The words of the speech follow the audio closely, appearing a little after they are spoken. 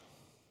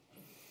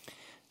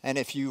And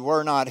if you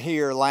were not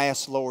here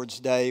last Lord's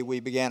Day,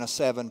 we began a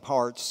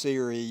 7-part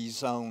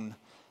series on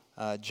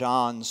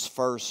John's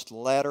first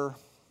letter,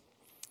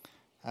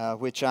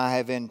 which I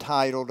have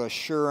entitled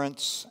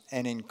Assurance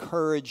and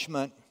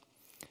Encouragement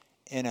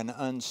in an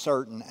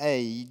Uncertain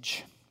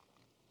Age.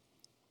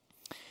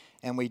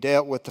 And we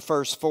dealt with the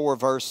first 4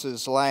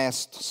 verses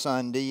last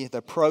Sunday,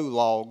 the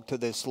prologue to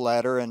this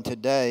letter, and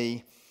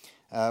today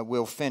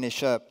we'll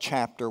finish up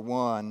chapter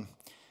 1,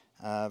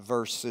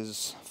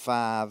 verses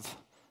 5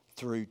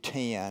 through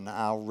 10.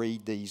 I'll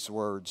read these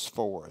words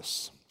for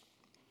us.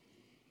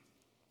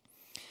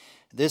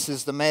 This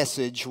is the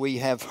message we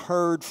have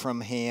heard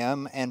from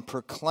him and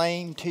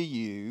proclaim to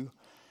you,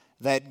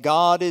 that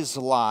God is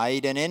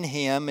light and in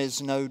him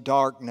is no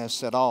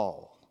darkness at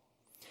all.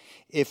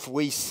 If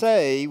we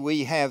say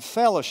we have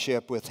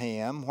fellowship with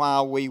him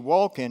while we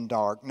walk in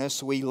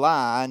darkness, we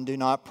lie and do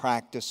not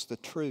practice the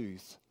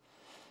truth.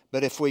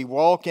 But if we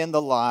walk in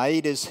the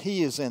light as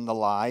he is in the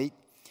light,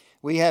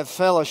 we have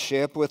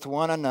fellowship with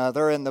one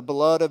another, and the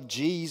blood of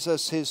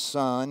Jesus, his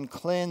Son,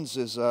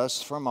 cleanses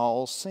us from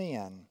all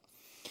sin.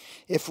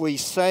 If we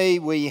say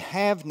we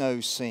have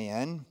no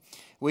sin,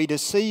 we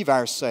deceive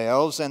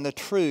ourselves, and the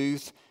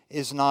truth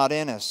is not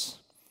in us.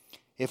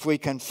 If we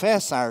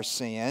confess our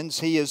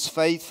sins, he is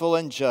faithful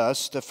and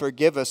just to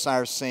forgive us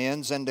our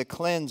sins and to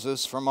cleanse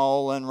us from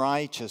all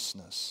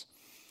unrighteousness.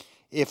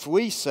 If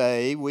we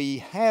say we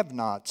have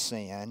not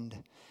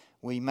sinned,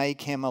 we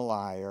make him a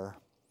liar,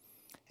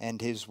 and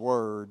his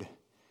word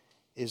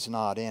is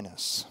not in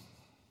us.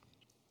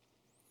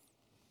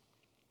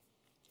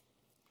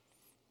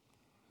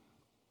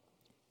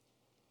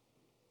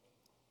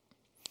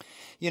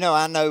 You know,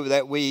 I know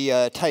that we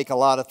take a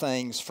lot of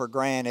things for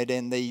granted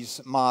in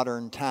these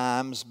modern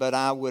times, but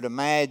I would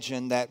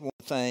imagine that one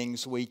of the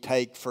things we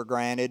take for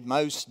granted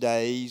most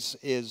days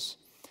is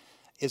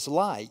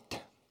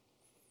light,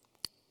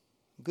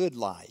 good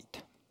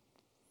light.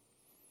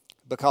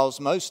 Because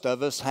most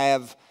of us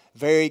have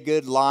very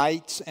good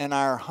lights in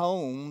our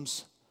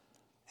homes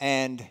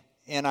and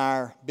in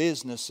our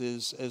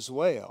businesses as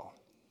well.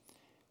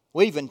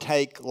 We even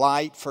take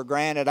light for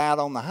granted out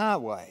on the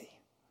highway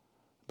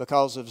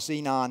because of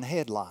xenon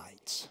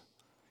headlights.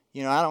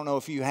 You know, I don't know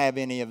if you have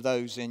any of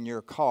those in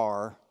your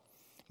car.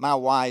 My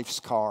wife's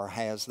car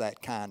has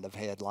that kind of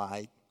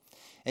headlight.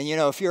 And you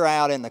know, if you're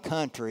out in the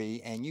country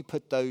and you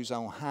put those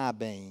on high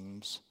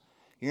beams,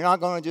 you're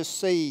not going to just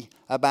see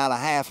about a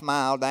half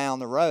mile down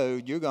the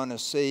road. You're going to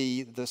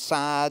see the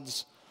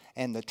sides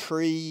and the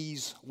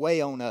trees way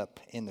on up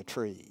in the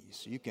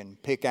trees. You can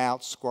pick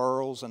out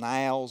squirrels and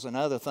owls and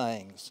other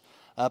things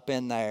up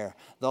in there.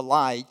 The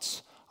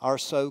lights are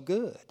so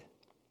good.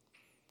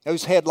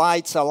 Those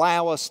headlights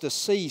allow us to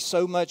see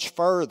so much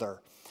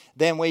further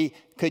than we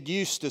could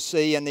used to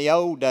see in the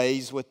old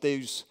days with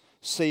those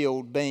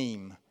sealed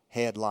beam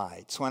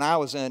headlights. When I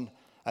was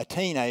a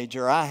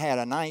teenager, I had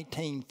a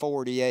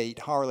 1948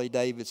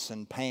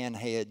 Harley-Davidson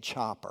panhead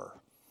chopper.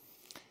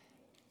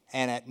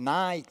 And at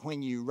night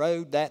when you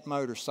rode that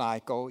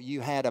motorcycle,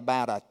 you had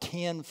about a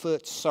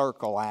 10-foot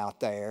circle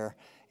out there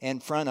in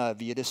front of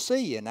you to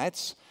see. And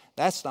that's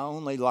the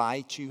only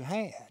light you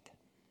had.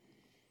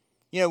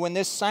 You know, when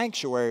this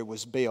sanctuary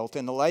was built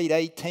in the late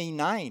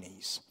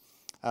 1890s,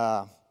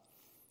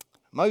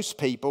 most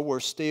people were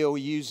still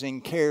using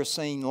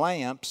kerosene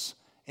lamps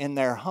in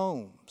their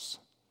homes.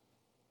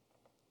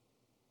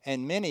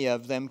 And many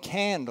of them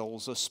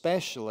candles,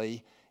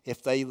 especially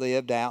if they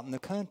lived out in the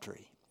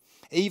country.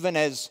 Even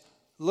as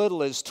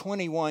little as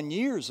 21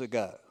 years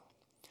ago,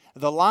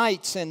 the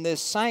lights in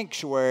this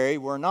sanctuary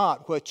were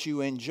not what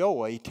you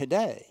enjoy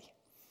today.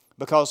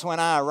 Because when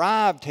I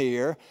arrived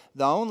here,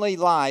 the only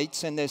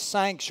lights in this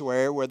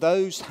sanctuary were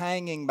those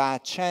hanging by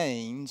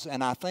chains,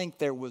 and I think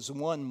there was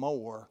one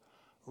more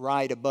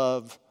right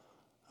above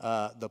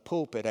the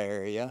pulpit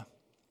area,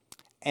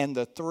 and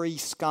the 3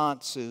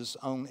 sconces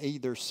on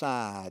either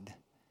side.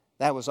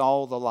 That was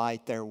all the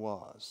light there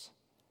was.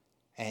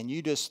 And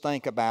you just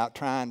think about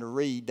trying to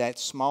read that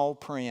small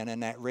print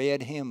in that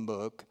red hymn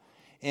book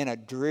in a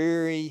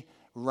dreary,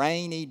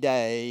 rainy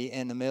day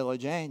in the middle of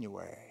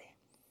January.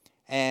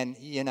 And,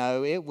 you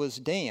know, it was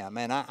dim.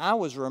 And I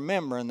was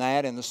remembering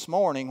that, and this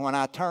morning when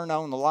I turned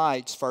on the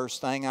lights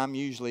first thing, I'm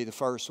usually the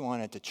first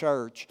one at the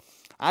church,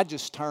 I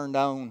just turned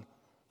on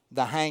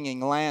the hanging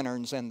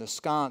lanterns and the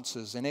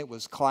sconces, and it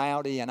was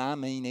cloudy, and I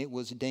mean it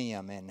was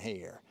dim in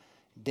here.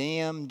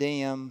 Dim,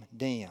 dim,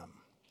 dim.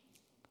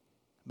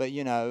 But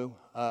you know,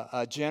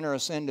 a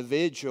generous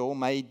individual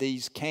made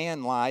these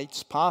can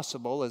lights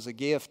possible as a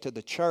gift to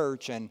the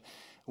church, and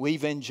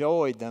we've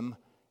enjoyed them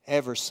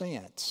ever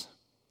since.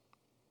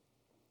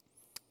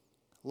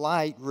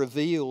 Light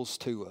reveals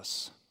to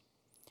us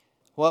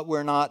what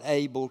we're not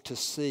able to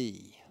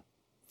see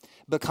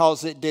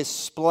because it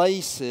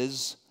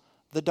displaces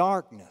the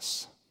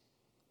darkness.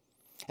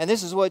 And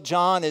this is what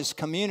John is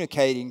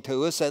communicating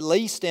to us, at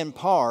least in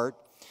part,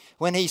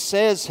 when he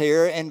says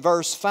here in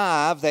verse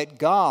 5 that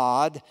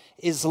God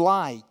is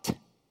light.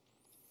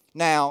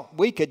 Now,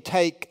 we could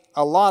take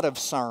a lot of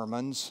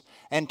sermons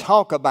and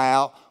talk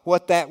about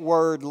what that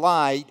word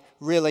light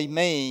really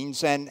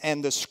means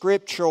and the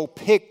scriptural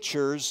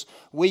pictures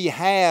we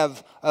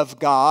have of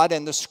God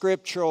and the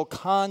scriptural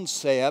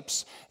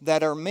concepts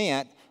that are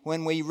meant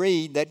when we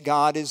read that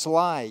God is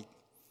light.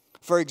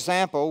 For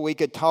example, we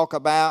could talk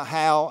about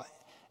how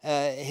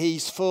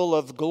He's full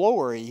of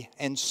glory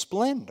and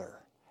splendor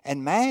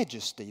and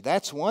majesty.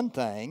 That's one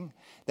thing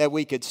that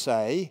we could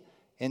say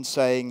in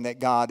saying that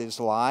God is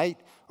light.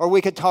 Or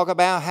we could talk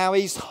about how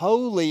He's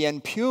holy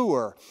and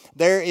pure.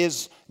 There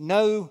is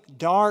no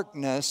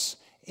darkness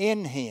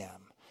in Him.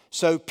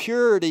 So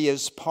purity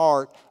is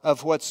part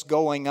of what's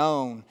going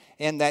on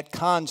in that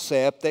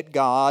concept that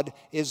God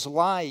is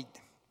light.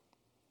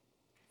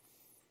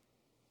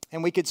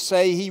 And we could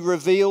say He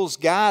reveals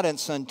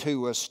guidance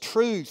unto us,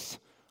 truth,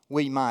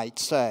 we might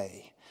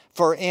say.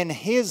 For in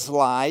His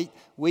light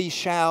we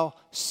shall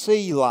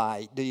see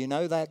light. Do you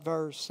know that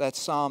verse? That's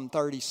Psalm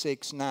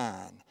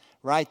 36:9.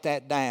 Write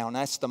that down.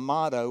 That's the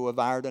motto of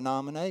our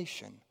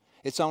denomination.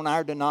 It's on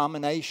our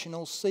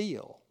denominational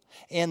seal.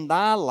 In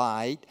Thy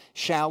light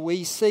shall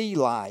we see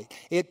light.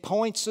 It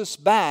points us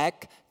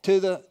back to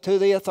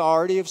the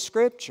authority of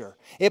Scripture.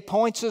 It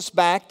points us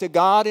back to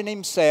God and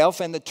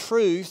Himself and the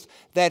truth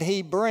that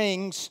He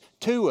brings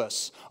to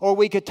us. Or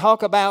we could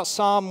talk about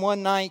Psalm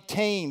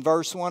 119,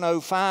 verse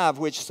 105,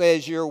 which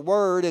says, Your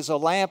word is a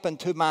lamp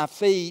unto my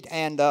feet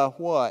and a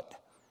what?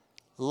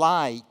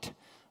 Light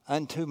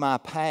unto my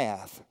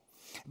path.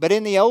 But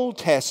in the Old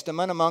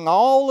Testament, among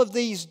all of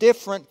these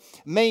different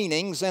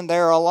meanings, and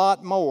there are a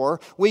lot more,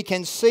 we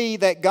can see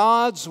that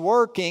God's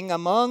working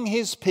among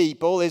His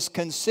people is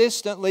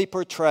consistently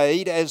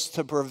portrayed as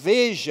the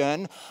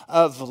provision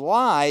of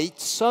light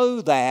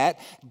so that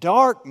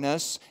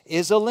darkness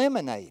is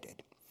eliminated.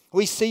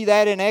 We see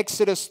that in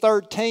Exodus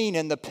 13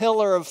 in the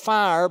pillar of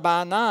fire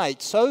by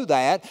night so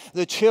that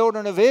the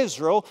children of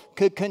Israel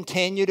could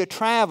continue to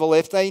travel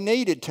if they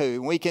needed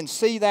to. We can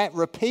see that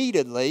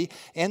repeatedly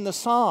in the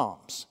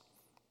Psalms.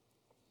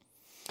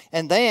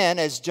 And then,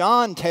 as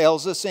John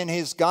tells us in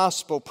his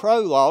gospel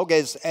prologue,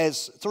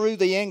 as through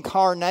the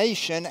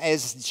incarnation,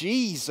 as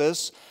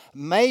Jesus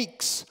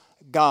makes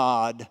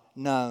God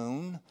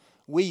known,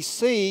 we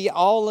see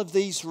all of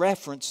these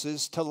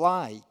references to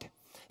light.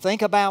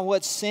 Think about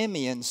what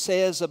Simeon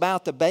says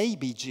about the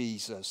baby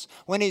Jesus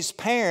when his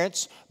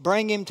parents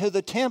bring him to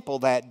the temple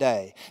that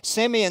day.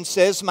 Simeon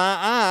says, My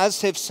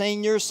eyes have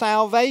seen your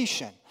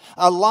salvation,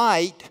 a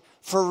light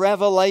for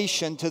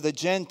revelation to the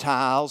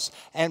Gentiles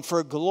and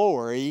for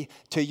glory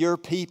to your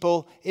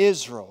people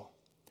Israel.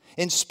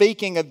 In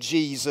speaking of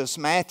Jesus,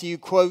 Matthew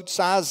quotes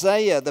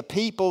Isaiah, the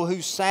people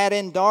who sat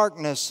in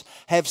darkness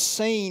have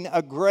seen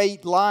a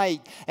great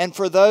light. And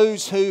for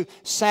those who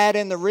sat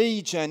in the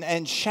region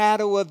and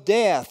shadow of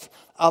death,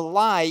 a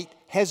light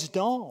has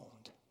dawned.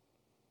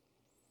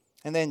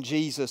 And then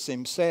Jesus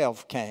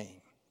Himself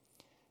came,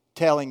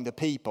 telling the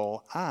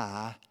people,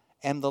 I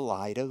am the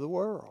light of the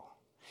world.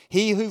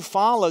 He who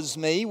follows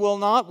me will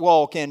not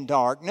walk in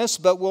darkness,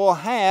 but will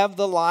have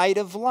the light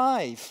of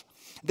life.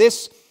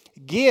 This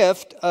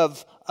gift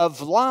of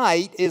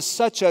light is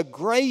such a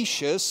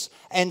gracious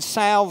and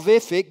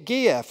salvific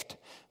gift.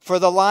 For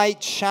the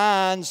light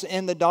shines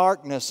in the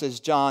darkness, as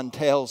John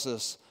tells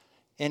us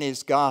in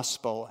his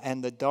gospel,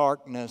 and the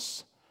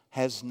darkness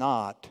has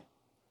not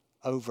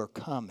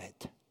overcome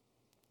it.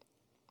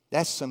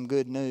 That's some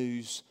good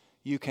news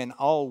you can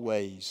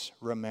always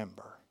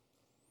remember.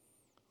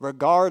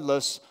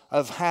 Regardless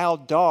of how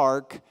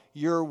dark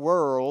your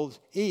world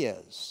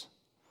is,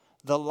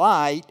 the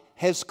light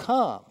has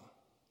come.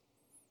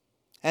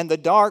 And the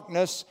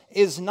darkness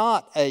is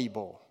not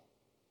able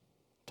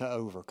to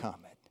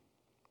overcome it.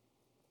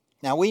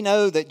 Now we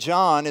know that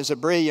John is a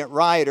brilliant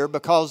writer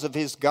because of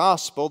his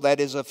gospel that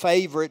is a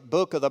favorite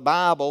book of the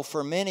Bible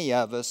for many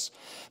of us.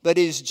 But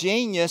his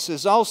genius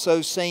is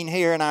also seen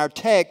here in our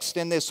text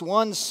in this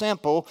one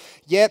simple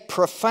yet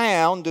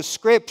profound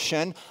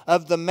description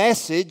of the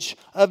message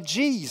of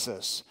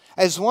Jesus.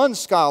 As one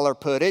scholar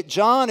put it,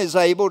 John is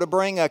able to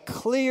bring a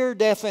clear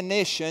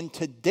definition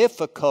to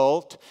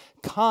difficult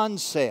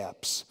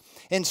concepts.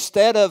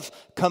 Instead of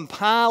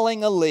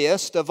compiling a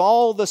list of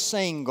all the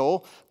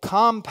single,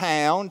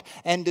 compound,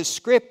 and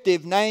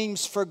descriptive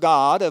names for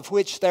God, of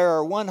which there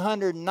are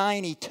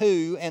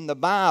 192 in the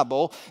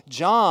Bible,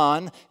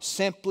 John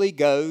simply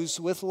goes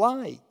with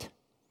light,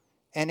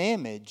 an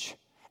image,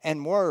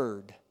 and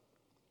word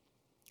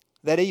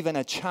that even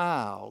a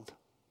child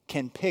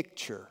can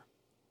picture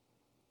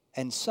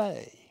and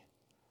say.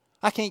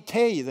 I can't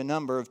tell you the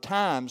number of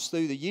times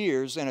through the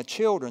years in a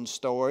children's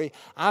story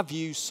I've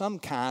used some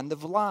kind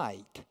of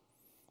light,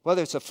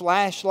 whether it's a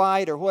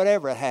flashlight or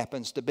whatever it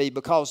happens to be,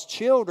 because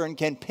children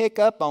can pick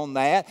up on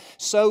that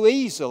so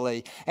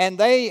easily. And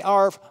they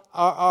are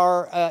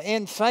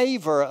in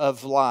favor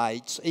of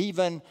lights,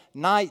 even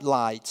night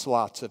lights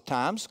lots of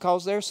times,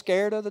 because they're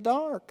scared of the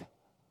dark.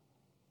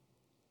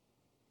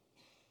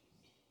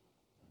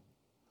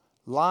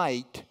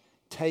 Light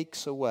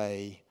takes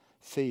away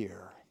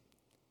fear.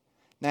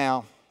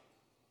 Now,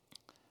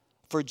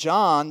 for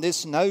John,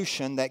 this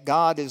notion that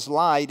God is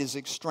light is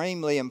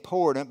extremely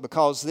important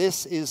because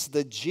this is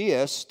the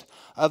gist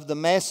of the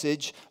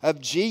message of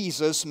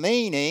Jesus,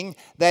 meaning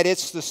that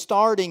it's the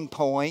starting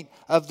point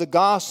of the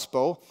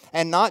gospel,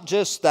 and not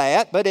just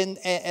that, but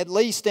at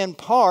least in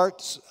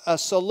parts, a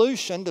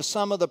solution to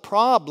some of the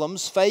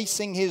problems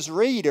facing his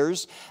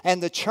readers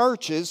and the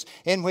churches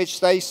in which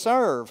they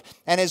serve.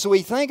 And as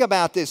we think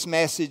about this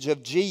message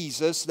of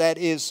Jesus that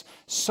is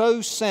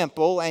so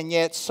simple and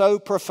yet so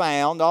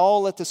profound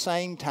all at the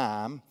same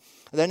time,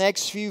 the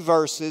next few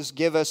verses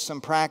give us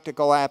some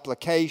practical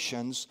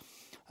applications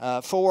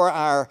for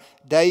our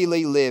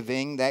daily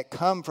living that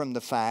come from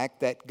the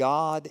fact that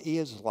God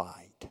is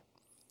light,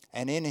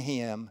 and in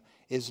Him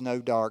is no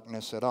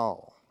darkness at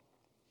all.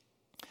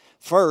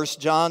 First,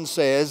 John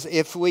says,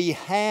 if we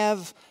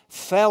have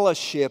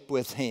fellowship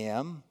with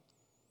Him,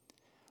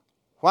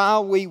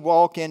 while we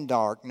walk in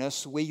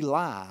darkness, we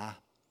lie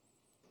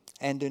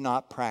and do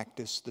not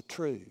practice the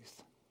truth.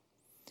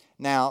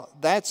 Now,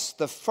 that's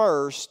the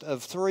first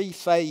of three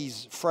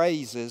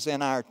phrases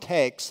in our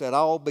text that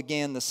all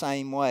begin the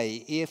same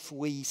way. If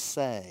we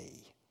say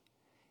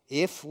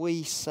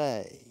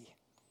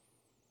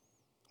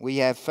we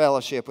have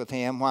fellowship with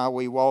Him while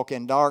we walk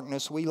in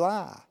darkness, we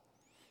lie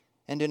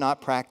and do not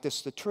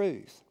practice the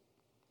truth.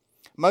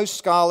 Most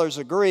scholars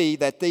agree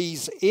that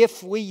these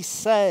if we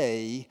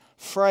say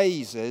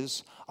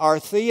phrases are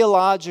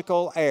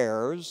theological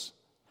errors,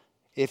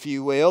 if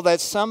you will, that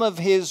some of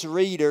his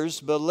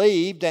readers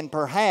believed, and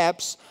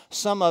perhaps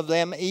some of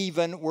them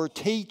even were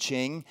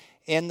teaching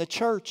in the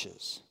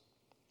churches.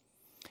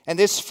 And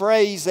this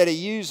phrase that he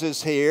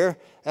uses here,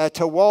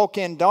 to walk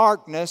in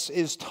darkness,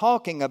 is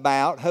talking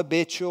about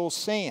habitual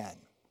sin.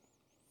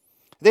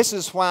 This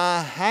is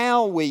why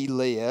how we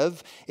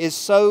live is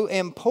so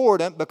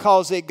important,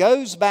 because it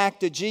goes back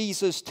to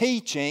Jesus'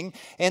 teaching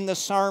in the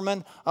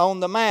Sermon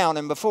on the Mount.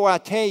 And before I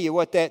tell you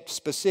what that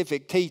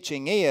specific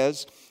teaching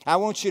is, I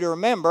want you to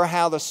remember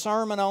how the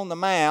Sermon on the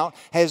Mount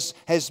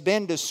has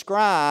been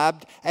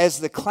described as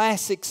the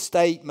classic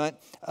statement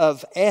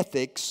of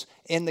ethics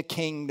in the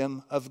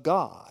kingdom of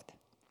God.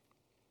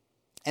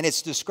 And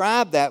it's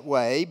described that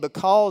way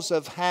because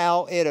of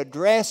how it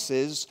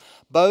addresses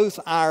both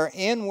our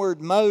inward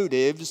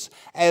motives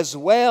as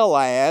well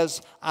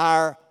as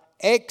our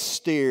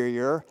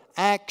exterior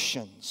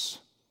actions,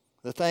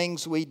 the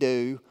things we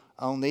do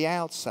on the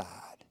outside.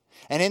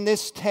 And in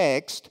this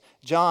text,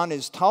 John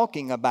is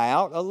talking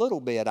about, a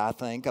little bit, I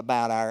think,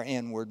 about our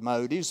inward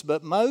motives,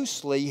 but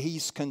mostly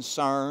he's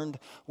concerned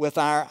with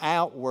our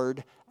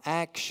outward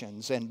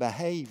actions and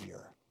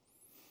behavior.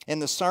 In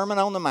the Sermon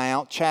on the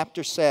Mount,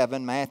 chapter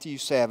 7, Matthew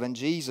 7,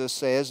 Jesus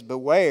says,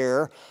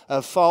 "Beware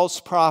of false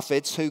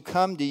prophets who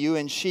come to you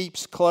in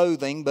sheep's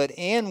clothing, but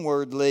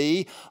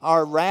inwardly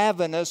are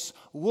ravenous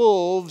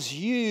wolves.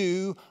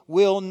 You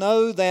will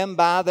know them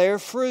by their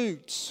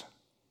fruits."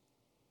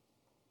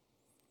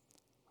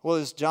 Well,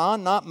 is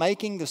John not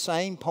making the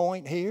same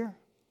point here?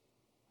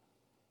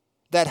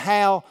 That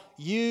how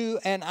you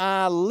and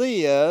I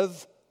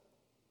live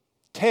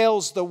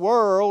tells the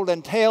world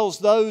and tells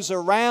those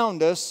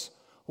around us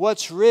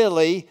what's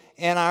really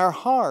in our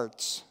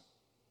hearts.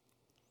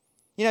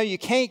 You know, you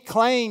can't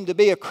claim to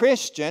be a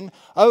Christian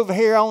over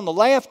here on the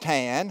left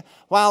hand,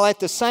 while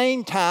at the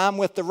same time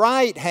with the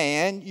right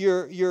hand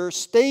you're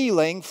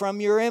stealing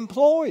from your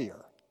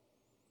employer.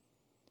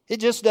 It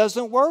just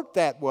doesn't work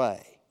that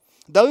way.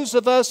 Those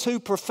of us who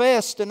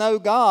profess to know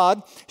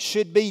God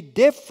should be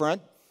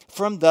different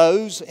from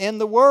those in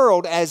the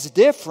world, as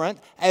different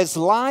as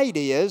light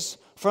is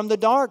from the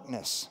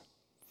darkness.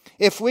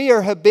 If we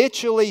are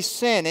habitually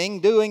sinning,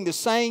 doing the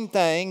same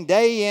thing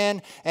day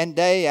in and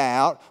day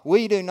out,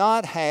 we do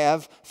not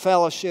have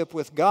fellowship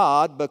with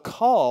God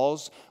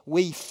because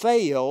we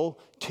fail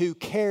to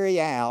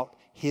carry out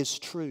His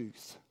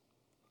truth.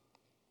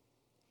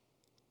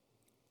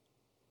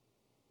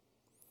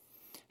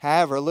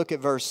 However, look at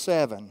verse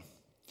 7.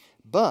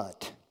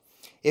 But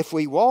if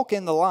we walk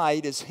in the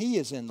light as He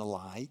is in the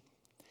light,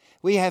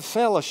 we have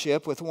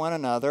fellowship with one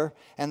another,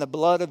 and the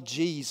blood of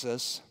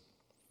Jesus,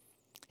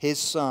 His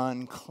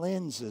Son,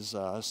 cleanses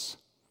us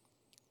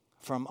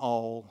from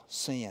all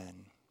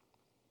sin.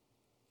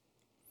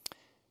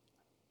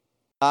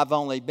 I've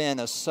only been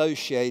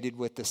associated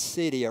with the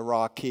city of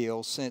Rock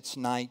Hill since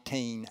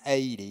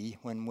 1980,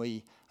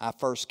 when I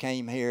first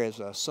came here as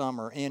a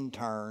summer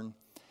intern,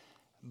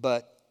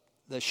 but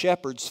the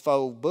Shepherd's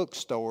Fold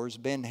bookstore's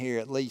been here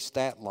at least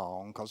that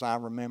long, because I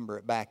remember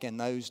it back in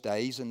those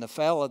days. And the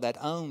fella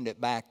that owned it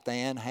back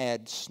then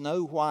had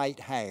snow white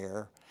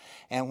hair.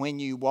 And when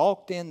you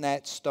walked in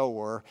that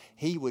store,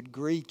 he would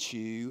greet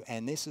you,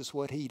 and this is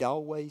what he'd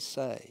always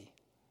say: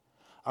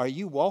 "Are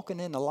you walking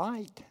in the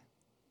light?"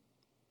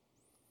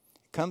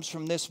 It comes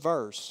from this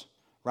verse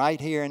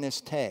right here in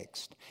this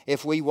text.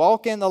 If we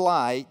walk in the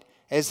light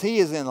as He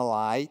is in the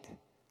light,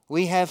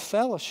 we have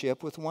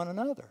fellowship with one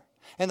another.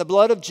 And the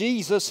blood of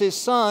Jesus, His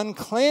Son,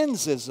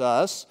 cleanses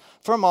us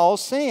from all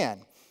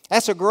sin.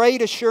 That's a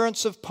great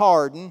assurance of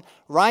pardon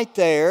right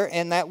there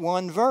in that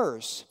one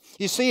verse.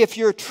 You see, if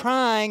you're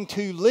trying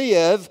to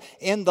live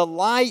in the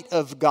light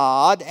of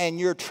God and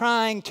you're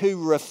trying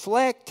to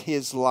reflect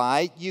His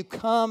light, you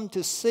come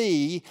to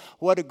see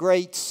what a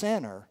great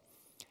sinner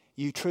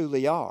you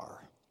truly are.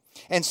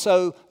 And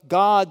so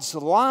God's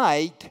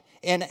light,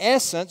 in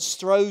essence,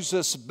 throws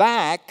us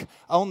back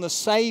on the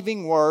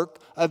saving work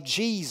of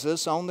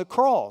Jesus on the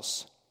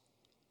cross.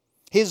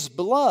 His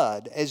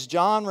blood, as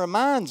John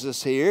reminds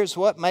us here, is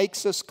what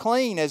makes us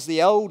clean. As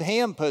the old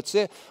hymn puts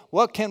it,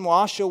 what can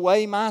wash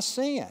away my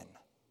sin?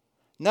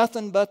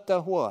 Nothing but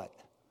the what?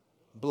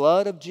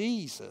 Blood of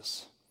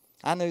Jesus.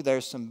 I knew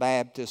there's some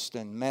Baptists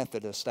and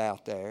Methodists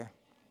out there.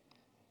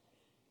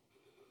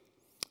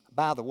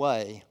 By the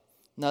way,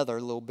 another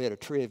little bit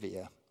of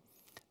trivia.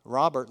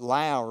 Robert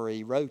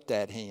Lowry wrote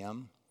that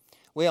hymn.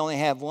 We only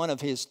have one of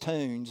his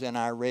tunes in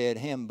our red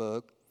hymn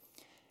book.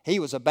 He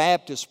was a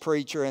Baptist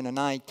preacher in the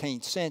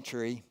 19th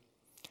century.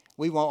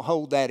 We won't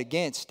hold that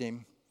against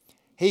him.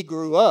 He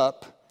grew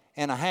up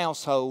in a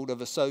household of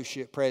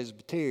Associate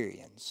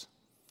Presbyterians,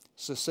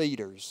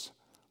 seceders,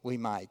 we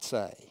might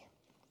say.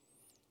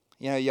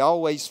 You know, you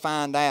always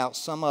find out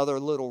some other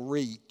little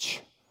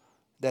reach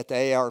that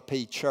the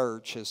ARP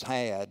church has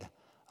had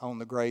on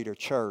the greater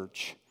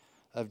church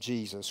of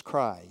Jesus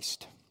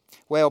Christ.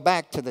 Well,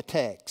 back to the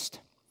text.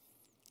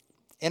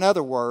 In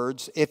other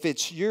words, if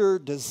it's your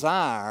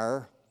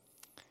desire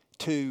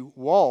to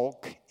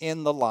walk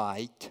in the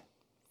light,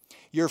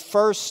 your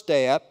first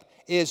step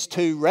is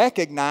to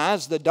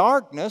recognize the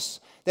darkness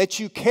that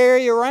you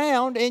carry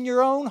around in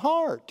your own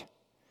heart.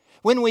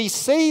 When we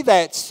see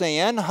that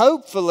sin,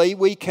 hopefully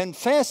we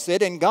confess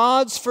it and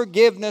God's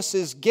forgiveness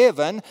is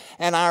given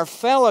and our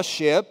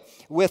fellowship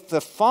with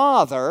the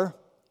Father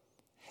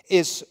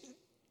is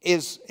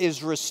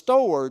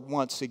restored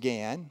once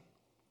again.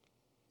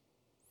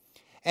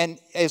 And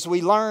as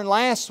we learned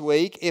last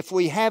week, if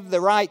we have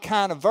the right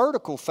kind of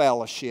vertical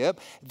fellowship,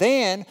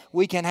 then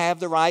we can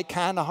have the right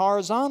kind of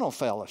horizontal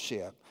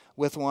fellowship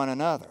with one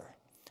another.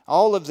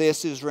 All of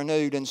this is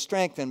renewed and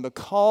strengthened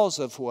because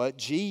of what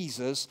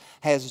Jesus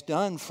has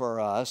done for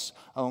us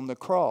on the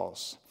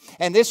cross.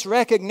 And this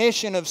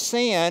recognition of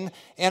sin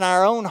in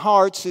our own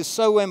hearts is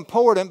so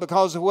important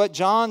because of what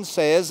John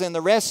says in the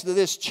rest of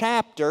this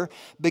chapter,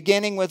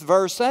 beginning with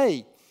verse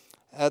 8.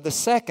 The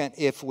second,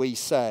 if we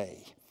say.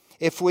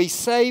 If we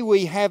say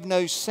we have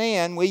no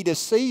sin, we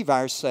deceive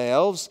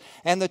ourselves,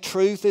 and the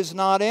truth is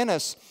not in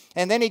us.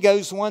 And then he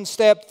goes one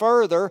step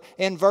further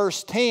in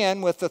verse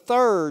 10 with the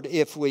third,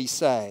 if we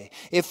say.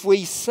 If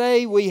we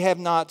say we have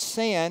not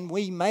sinned,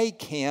 we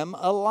make him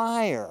a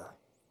liar,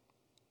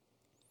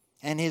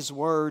 and his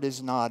word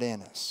is not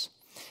in us.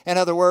 In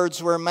other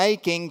words, we're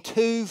making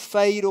two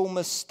fatal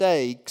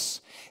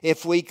mistakes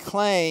if we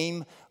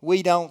claim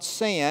we don't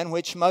sin,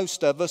 which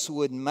most of us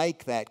would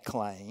make that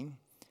claim.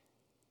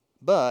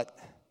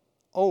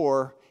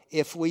 Or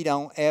if we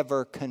don't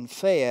ever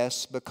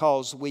confess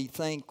because we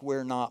think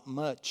we're not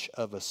much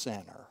of a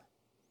sinner.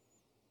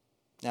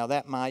 Now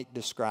that might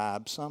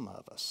describe some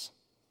of us,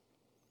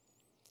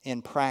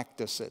 in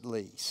practice at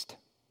least.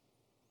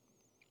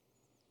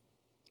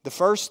 The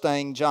first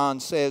thing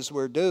John says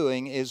we're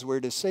doing is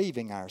we're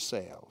deceiving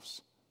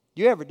ourselves.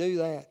 Do you ever do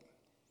that?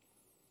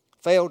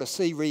 Fail to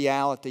see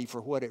reality for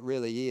what it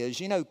really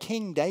is. You know,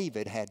 King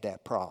David had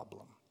that problem.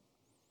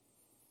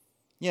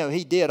 You know,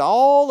 he did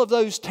all of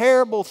those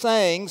terrible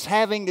things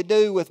having to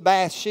do with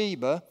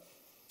Bathsheba,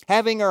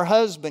 having her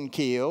husband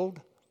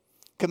killed,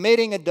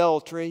 committing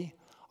adultery,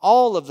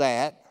 all of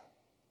that,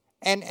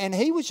 and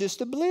he was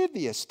just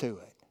oblivious to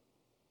it.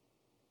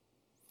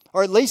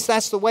 Or at least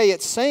that's the way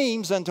it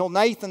seems until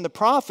Nathan the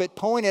prophet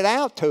pointed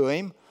out to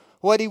him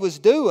what he was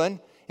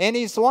doing in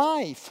his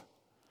life.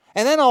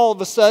 And then all of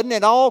a sudden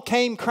it all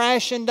came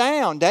crashing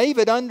down.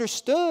 David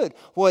understood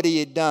what he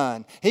had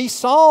done. He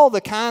saw the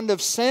kind of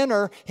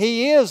sinner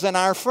he is. In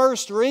our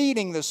first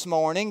reading this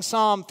morning,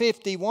 Psalm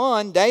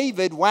 51,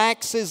 David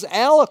waxes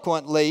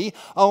eloquently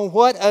on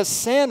what a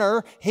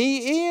sinner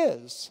he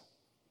is.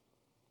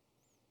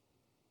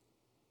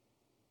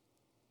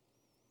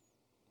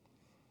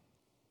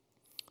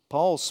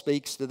 Paul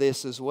speaks to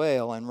this as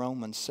well in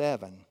Romans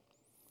 7.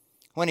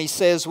 When he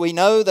says, we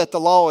know that the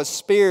law is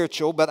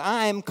spiritual, but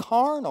I am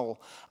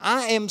carnal.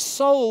 I am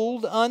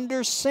sold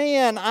under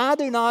sin. I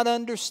do not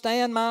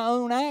understand my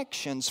own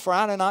actions, for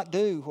I do not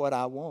do what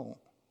I want.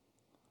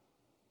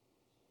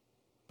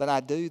 But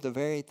I do the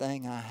very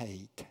thing I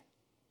hate.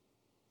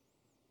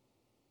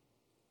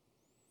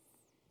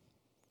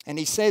 And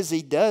he says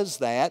he does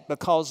that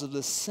because of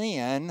the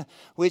sin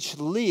which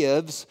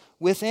lives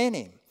within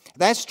him.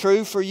 That's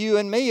true for you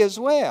and me as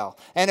well.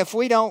 And if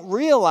we don't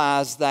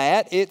realize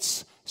that,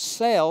 it's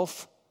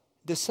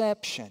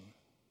self-deception.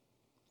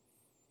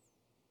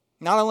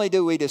 Not only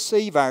do we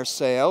deceive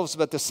ourselves,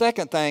 but the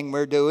second thing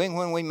we're doing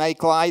when we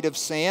make light of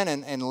sin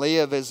and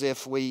live as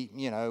if we,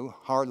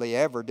 hardly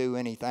ever do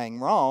anything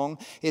wrong,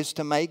 is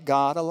to make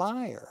God a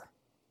liar.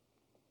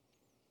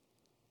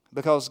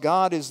 Because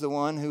God is the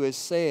one who has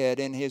said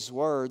in His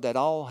Word that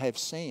all have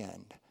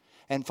sinned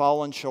and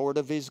fallen short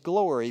of His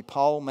glory.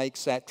 Paul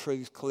makes that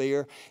truth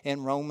clear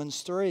in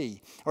Romans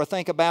 3. Or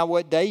think about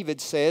what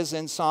David says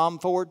in Psalm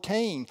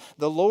 14.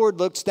 The Lord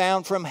looks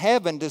down from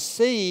heaven to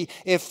see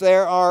if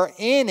there are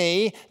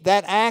any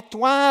that act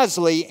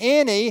wisely,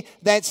 any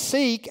that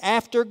seek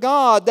after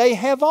God. They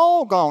have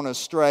all gone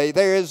astray.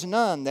 There is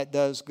none that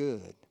does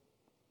good.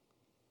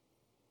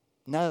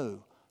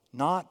 No,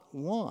 not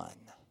one.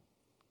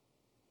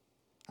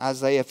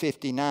 Isaiah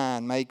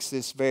 59 makes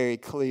this very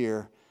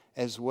clear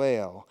as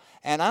well.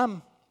 And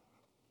I'm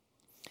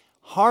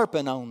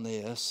harping on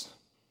this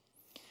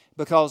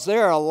because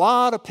there are a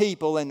lot of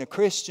people in the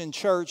Christian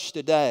church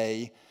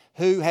today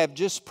who have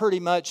just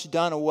pretty much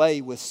done away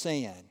with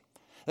sin.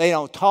 They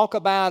don't talk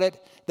about it.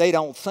 They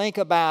don't think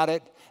about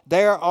it.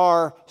 There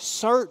are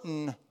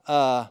certain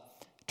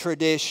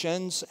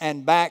traditions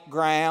and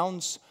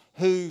backgrounds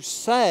who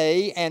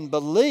say and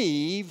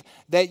believe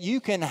that you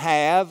can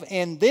have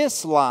in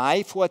this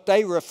life what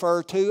they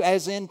refer to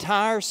as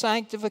entire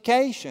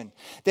sanctification.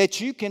 That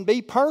you can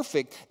be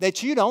perfect,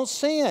 that you don't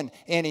sin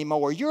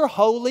anymore. You're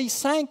wholly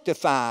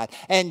sanctified.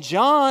 And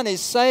John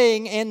is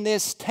saying in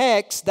this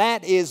text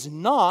that is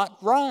not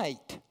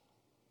right.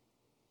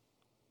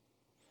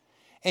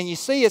 And you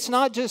see, it's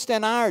not just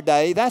in our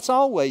day, that's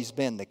always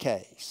been the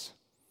case.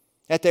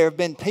 That there have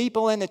been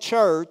people in the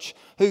church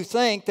who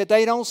think that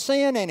they don't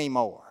sin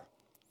anymore.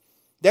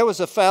 There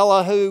was a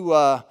fellow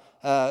who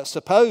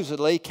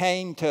supposedly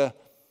came to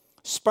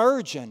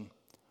Spurgeon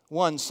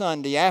one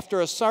Sunday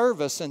after a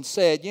service and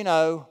said, you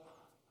know,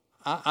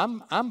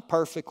 I'm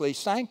perfectly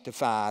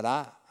sanctified.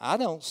 I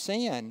don't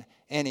sin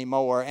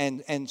anymore,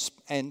 and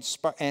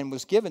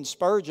was giving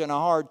Spurgeon a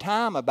hard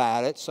time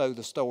about it, so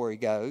the story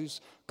goes.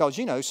 Because,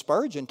 you know,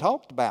 Spurgeon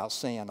talked about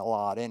sin a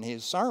lot in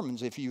his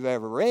sermons, if you've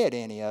ever read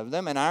any of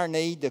them, and our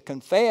need to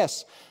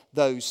confess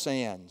those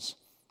sins.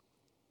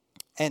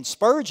 And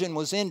Spurgeon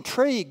was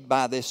intrigued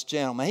by this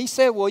gentleman. He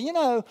said, well, you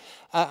know,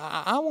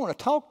 I want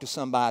to talk to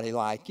somebody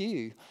like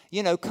you.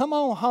 You know, come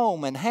on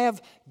home and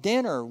have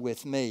dinner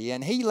with me.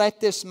 And he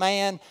let this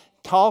man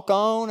talk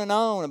on and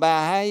on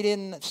about how he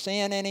didn't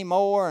sin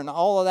anymore and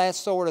all of that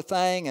sort of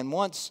thing. And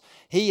once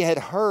he had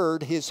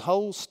heard his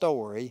whole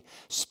story,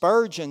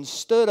 Spurgeon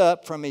stood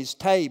up from his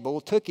table,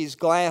 took his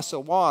glass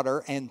of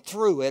water, and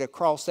threw it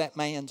across that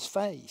man's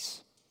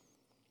face.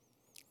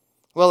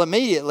 Well,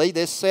 immediately,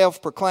 this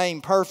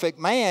self-proclaimed perfect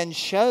man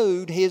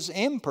showed his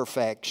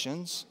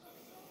imperfections,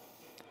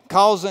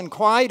 causing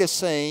quite a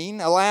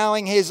scene,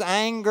 allowing his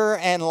anger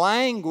and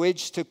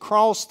language to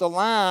cross the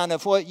line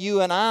of what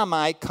you and I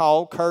might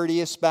call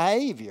courteous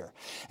behavior.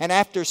 And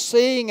after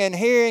seeing and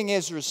hearing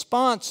his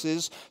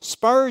responses,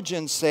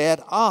 Spurgeon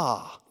said,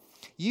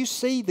 you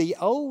see, the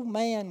old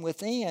man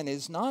within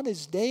is not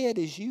as dead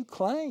as you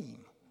claim.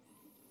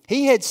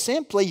 He had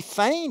simply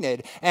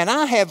fainted, and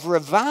I have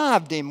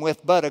revived him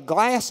with but a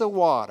glass of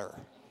water.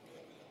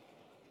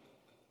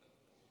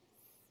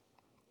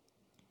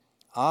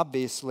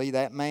 Obviously,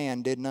 that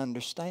man didn't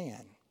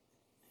understand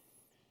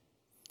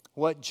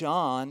what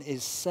John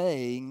is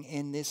saying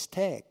in this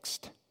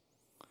text.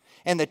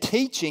 And the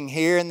teaching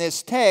here in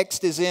this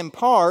text is in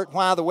part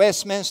why the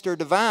Westminster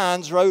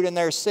Divines wrote in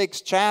their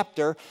 6th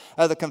chapter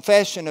of the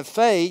Confession of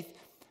Faith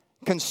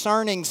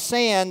concerning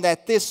sin,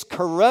 that this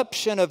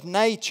corruption of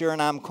nature,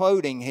 and I'm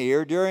quoting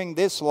here, during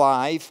this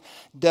life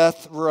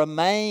doth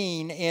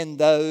remain in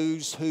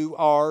those who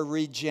are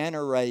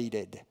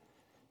regenerated.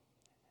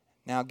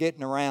 Now,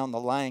 getting around the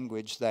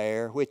language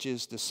there, which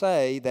is to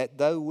say that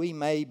though we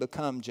may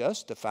become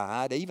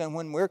justified, even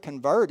when we're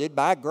converted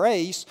by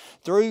grace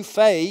through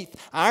faith,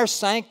 our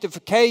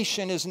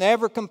sanctification is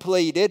never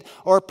completed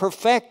or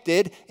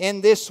perfected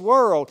in this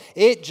world.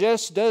 It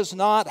just does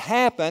not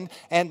happen,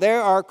 and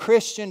there are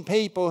Christian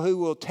people who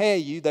will tell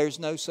you there's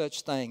no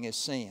such thing as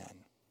sin.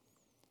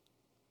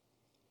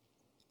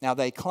 Now,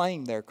 they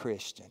claim they're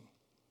Christian.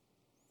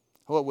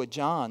 What would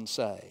John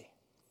say?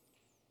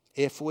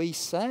 If we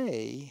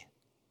say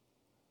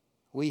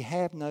we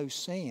have no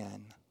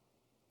sin,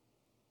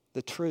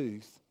 the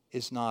truth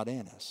is not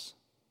in us.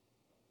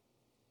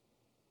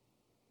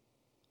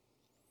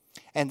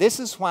 And this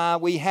is why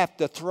we have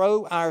to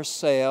throw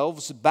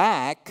ourselves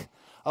back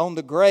on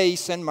the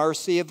grace and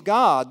mercy of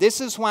God. This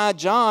is why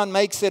John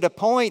makes it a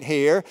point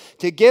here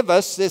to give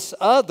us this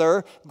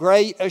other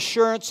great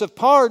assurance of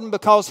pardon,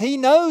 because he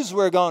knows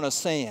we're going to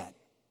sin,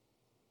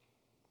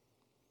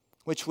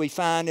 which we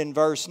find in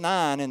verse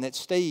 9 and that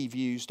Steve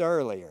used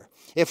earlier.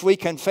 If we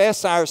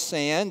confess our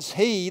sins,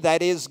 He,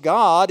 that is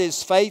God,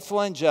 is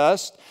faithful and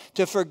just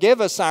to forgive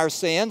us our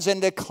sins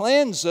and to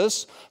cleanse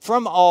us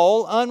from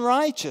all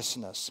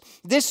unrighteousness.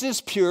 This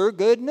is pure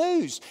good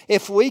news.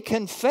 If we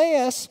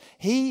confess,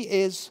 He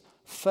is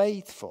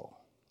faithful.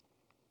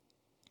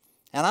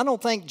 And I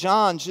don't think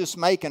John's just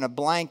making a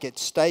blanket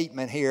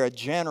statement here, a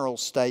general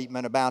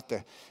statement about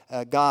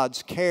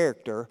God's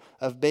character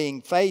of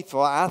being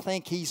faithful. I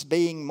think he's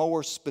being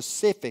more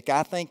specific.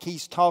 I think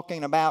he's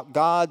talking about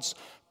God's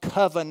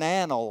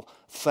covenantal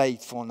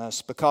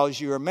faithfulness, because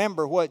you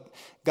remember what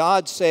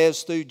God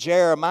says through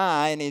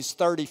Jeremiah in his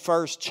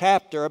 31st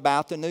chapter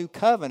about the new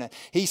covenant.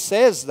 He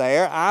says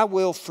there, I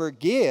will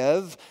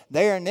forgive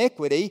their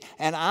iniquity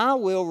and I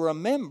will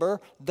remember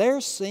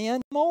their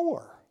sin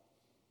more.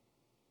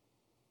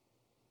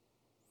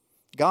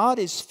 God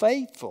is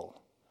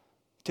faithful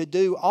to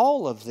do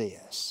all of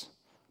this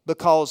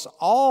because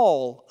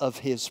all of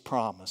His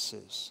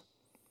promises,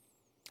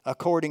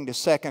 according to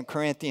 2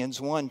 Corinthians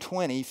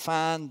 1:20,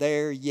 find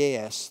their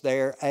yes,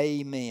 their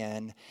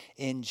amen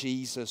in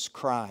Jesus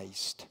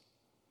Christ.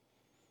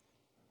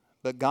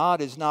 But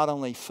God is not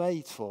only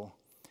faithful,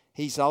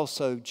 He's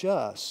also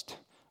just.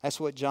 That's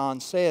what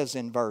John says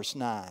in verse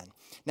 9.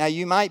 Now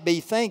you might be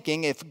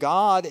thinking, if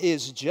God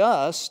is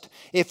just,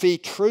 if He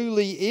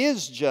truly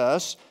is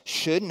just,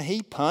 shouldn't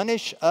He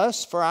punish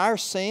us for our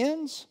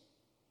sins?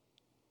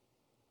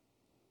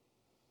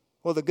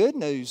 Well, the good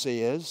news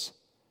is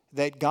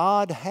that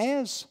God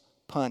has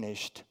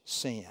punished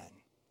sin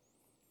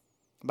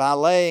by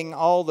laying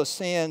all the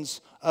sins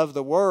of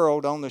the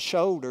world on the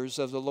shoulders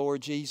of the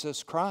Lord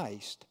Jesus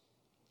Christ.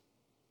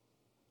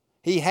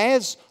 He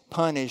has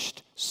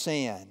punished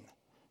sin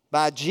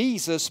by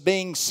Jesus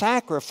being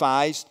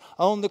sacrificed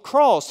on the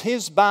cross,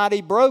 His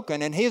body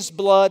broken and His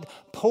blood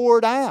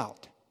poured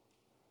out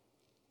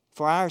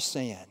for our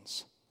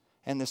sins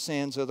and the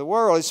sins of the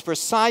world. It's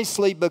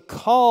precisely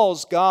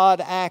because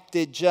God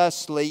acted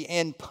justly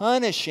in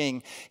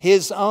punishing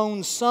His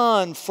own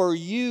Son for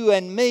you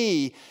and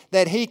me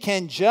that He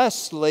can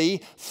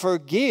justly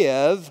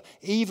forgive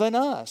even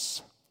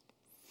us.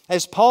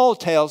 As Paul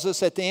tells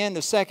us at the end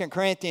of 2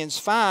 Corinthians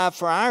 5,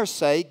 for our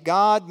sake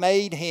God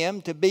made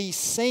Him to be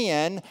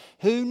sin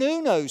who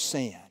knew no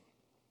sin,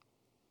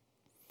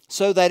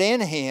 so that in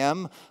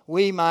Him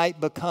we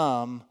might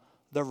become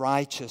the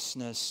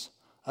righteousness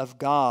of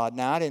God.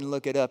 Now, I didn't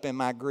look it up in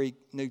my Greek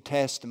New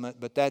Testament,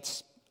 but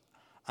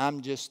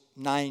I'm just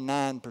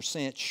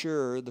 99%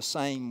 sure the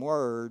same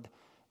word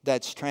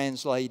that's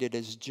translated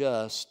as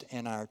just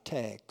in our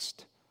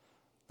text.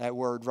 That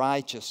word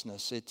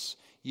righteousness, it's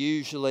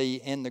usually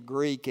in the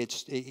Greek,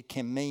 it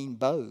can mean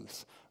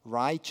both,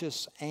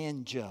 righteous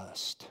and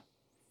just.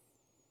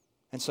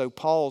 And so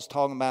Paul's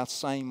talking about the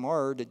same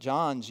word that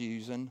John's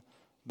using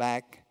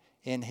back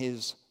in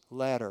his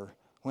letter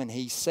when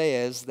he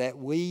says that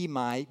we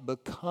might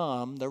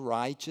become the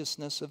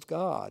righteousness of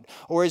God.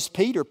 Or as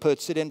Peter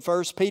puts it in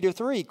 1 Peter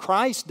 3,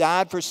 Christ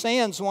died for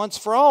sins once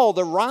for all,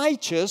 the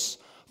righteous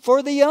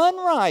for the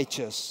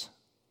unrighteous,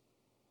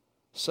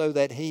 so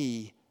that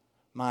He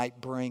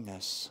might bring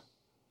us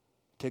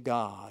to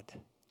God.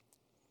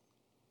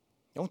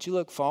 Don't you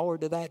look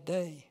forward to that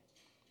day?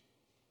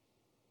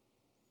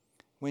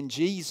 When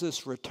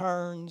Jesus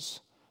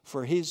returns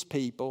for His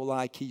people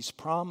like He's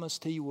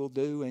promised He will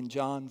do in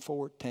John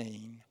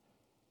 14,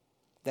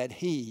 that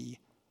He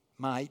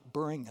might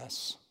bring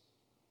us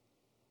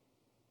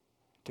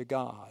to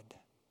God.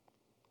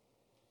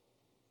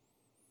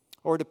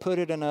 Or to put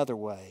it another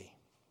way,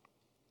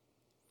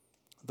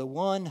 the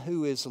one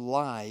who is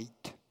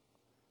light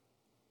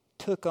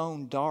took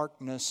on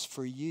darkness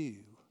for you,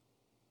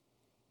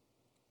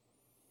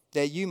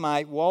 that you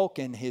might walk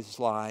in His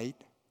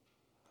light,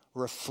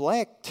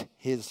 reflect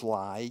His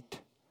light,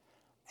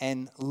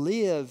 and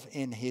live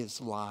in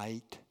His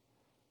light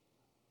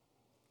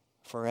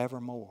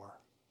forevermore.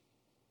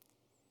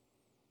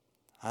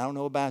 I don't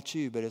know about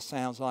you, but it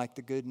sounds like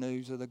the good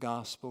news of the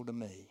gospel to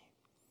me.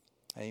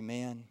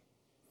 Amen.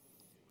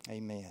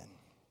 Amen.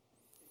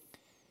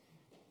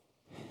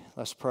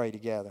 Let's pray together.